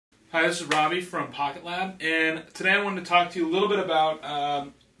Hi, this is Robbie from PocketLab, and today I wanted to talk to you a little bit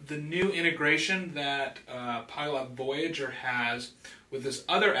about the new integration that PocketLab Voyager has with this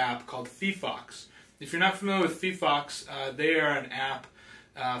other app called PhyPhox. If you're not familiar with PhyPhox, they are an app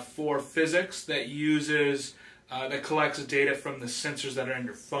for physics that uses that collects data from the sensors that are in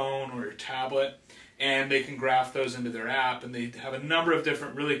your phone or your tablet, and they can graph those into their app. And they have a number of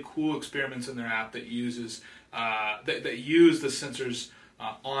different really cool experiments in their app that uses that use the sensors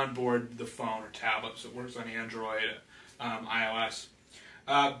on board the phone or tablet. So it works on Android, iOS.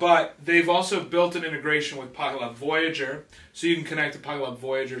 But they've also built an integration with PocketLab Voyager, so you can connect the PocketLab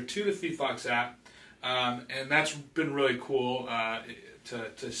Voyager to the PhyPhox app, and that's been really cool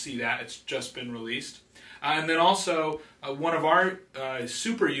to see that. It's just been released. And then also, one of our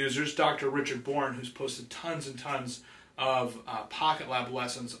super users, Dr. Richard Bourne, who's posted tons and tons of PocketLab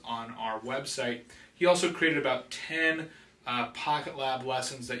lessons on our website, he also created about 10 PocketLab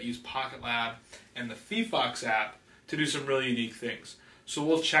lessons that use PocketLab and the PhyPhox app to do some really unique things. So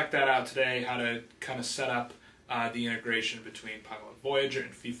we'll check that out today, how to kind of set up the integration between PocketLab Voyager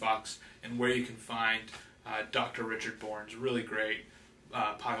and PhyPhox, and where you can find Dr. Richard Bourne's really great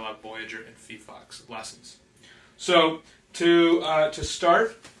PocketLab Voyager and PhyPhox lessons. So to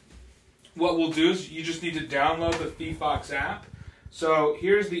start, what we'll do is you just need to download the PhyPhox app. So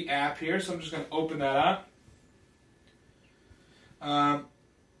here's the app here, so I'm just going to open that up.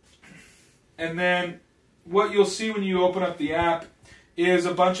 And then what you'll see when you open up the app is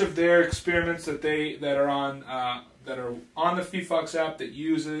a bunch of their experiments that are on the PhyPhox app that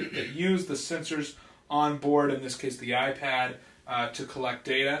use the sensors on board, in this case the iPad, to collect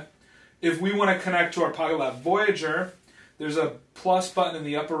data. If we want to connect to our PocketLab Voyager, there's a plus button in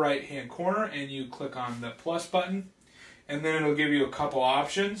the upper right hand corner, and you click on the plus button, and then it'll give you a couple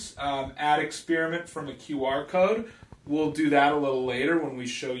options. Add experiment from a QR code. We'll do that a little later when we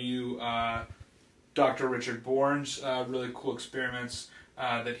show you Dr. Richard Bourne's really cool experiments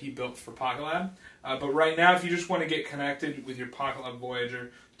that he built for PocketLab. But right now, if you just want to get connected with your PocketLab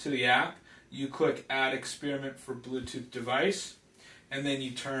Voyager to the app, you click Add Experiment for Bluetooth Device, and then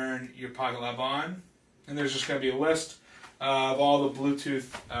you turn your PocketLab on, and there's just going to be a list of all the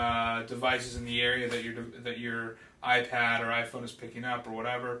Bluetooth devices in the area that your iPad or iPhone is picking up or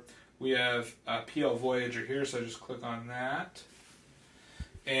whatever. We have PL Voyager here, so just click on that.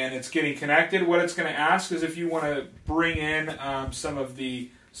 And it's getting connected. What it's going to ask is if you want to bring in some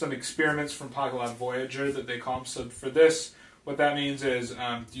experiments from PocketLab Voyager that they call them. So for this, what that means is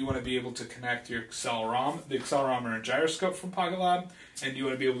do you want to be able to connect your the accelerometer and gyroscope from PocketLab, and do you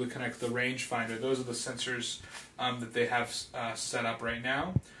want to be able to connect the rangefinder? Those are the sensors that they have set up right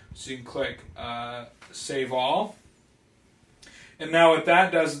now. So you can click Save All. And now what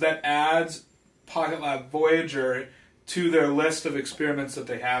that does is that adds PocketLab Voyager to their list of experiments that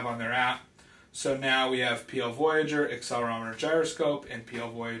they have on their app. So now we have PL Voyager, accelerometer, gyroscope, and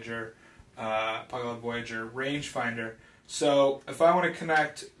PL Voyager, PocketLab Voyager rangefinder. So if I want to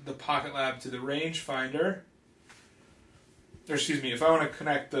connect the PocketLab to the rangefinder, or excuse me, if I want to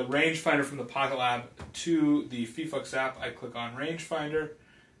connect the rangefinder from the PocketLab to the PhyPhox app, I click on rangefinder,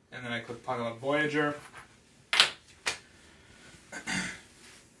 and then I click PocketLab Voyager.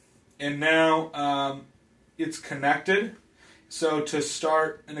 And now it's connected. So to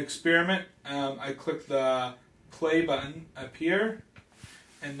start an experiment, I click the play button up here,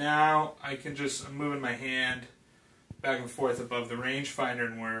 and now I can I'm moving my hand back and forth above the rangefinder,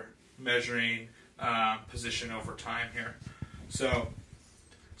 and we're measuring position over time here. So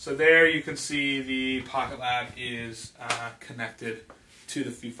there you can see the PocketLab is connected to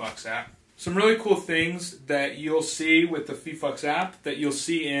the PhyPhox app. Some really cool things that you'll see with the PhyPhox app that you'll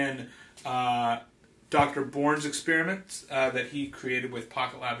see in Dr. Bourne's experiments that he created with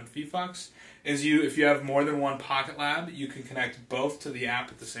PocketLab and PhyPhox is if you have more than one PocketLab, you can connect both to the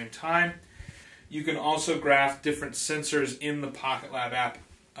app at the same time. You can also graph different sensors in the PocketLab app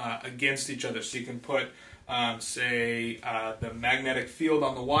against each other. So you can put, say, the magnetic field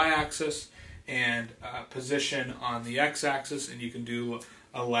on the y-axis and position on the x-axis, and you can do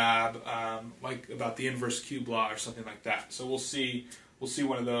a lab like about the inverse cube law or something like that. So we'll see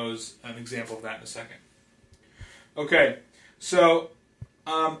one of those, an example of that in a second. Okay, so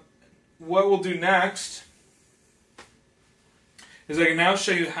what we'll do next is I can now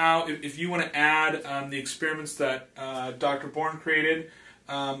show you how, if you want to add the experiments that Dr. Bourne created,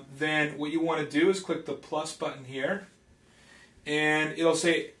 then what you want to do is click the plus button here, and it'll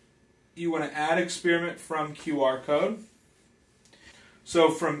say you want to add experiment from QR code. So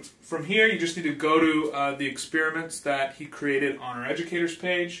from here, you just need to go to the experiments that he created on our educators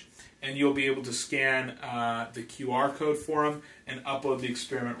page, and you'll be able to scan the QR code for them and upload the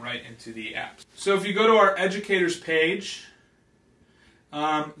experiment right into the app. So if you go to our educators page,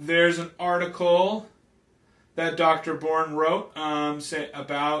 there's an article that Dr. Bourne wrote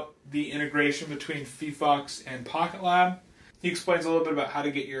about the integration between PhyPhox and PocketLab. He explains a little bit about how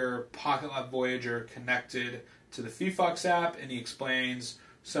to get your PocketLab Voyager connected to the PhyPhox app, and he explains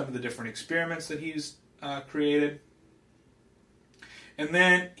some of the different experiments that he's created. And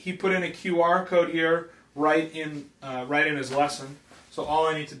then he put in a QR code here right in his lesson. So all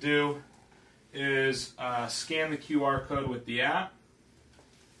I need to do is scan the QR code with the app.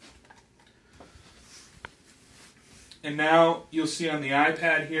 And now you'll see on the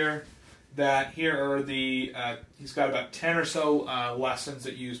iPad here that here are the, he's got about 10 or so lessons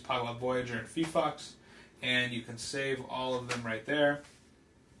that use PocketLab Voyager and PhyPhox, and you can save all of them right there.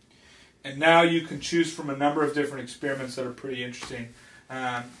 And now you can choose from a number of different experiments that are pretty interesting.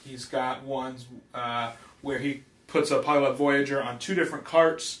 He's got ones where he puts a PocketLab Voyager on 2 different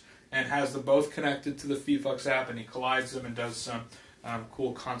carts and has them both connected to the PhyPhox app, and he collides them and does some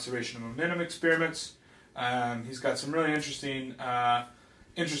cool conservation of momentum experiments. He's got some really interesting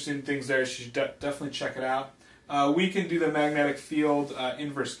things there. You should definitely check it out. We can do the magnetic field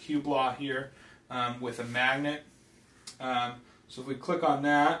inverse cube law here with a magnet. So if we click on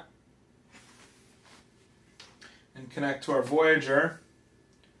that and connect to our Voyager,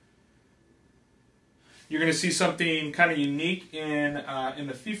 you're going to see something kind of unique in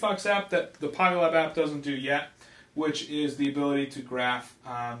the PhyPhox app that the PocketLab app doesn't do yet, which is the ability to graph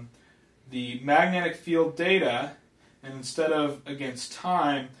the magnetic field data, and instead of against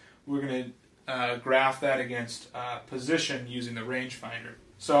time, we're going to graph that against position using the rangefinder.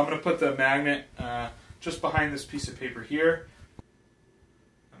 So I'm going to put the magnet just behind this piece of paper here.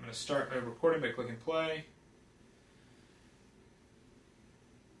 I'm going to start recording by clicking play.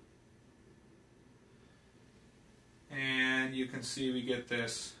 And you can see we get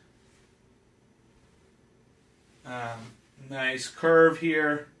this nice curve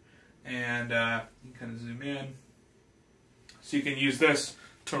here, and you can kind of zoom in. So you can use this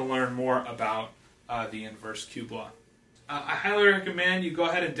to learn more about the inverse cube law. I highly recommend you go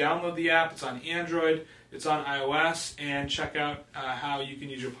ahead and download the app. It's on Android, it's on iOS, and check out how you can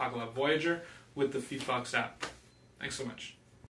use your PocketLab Voyager with the PhyPhox app. Thanks so much.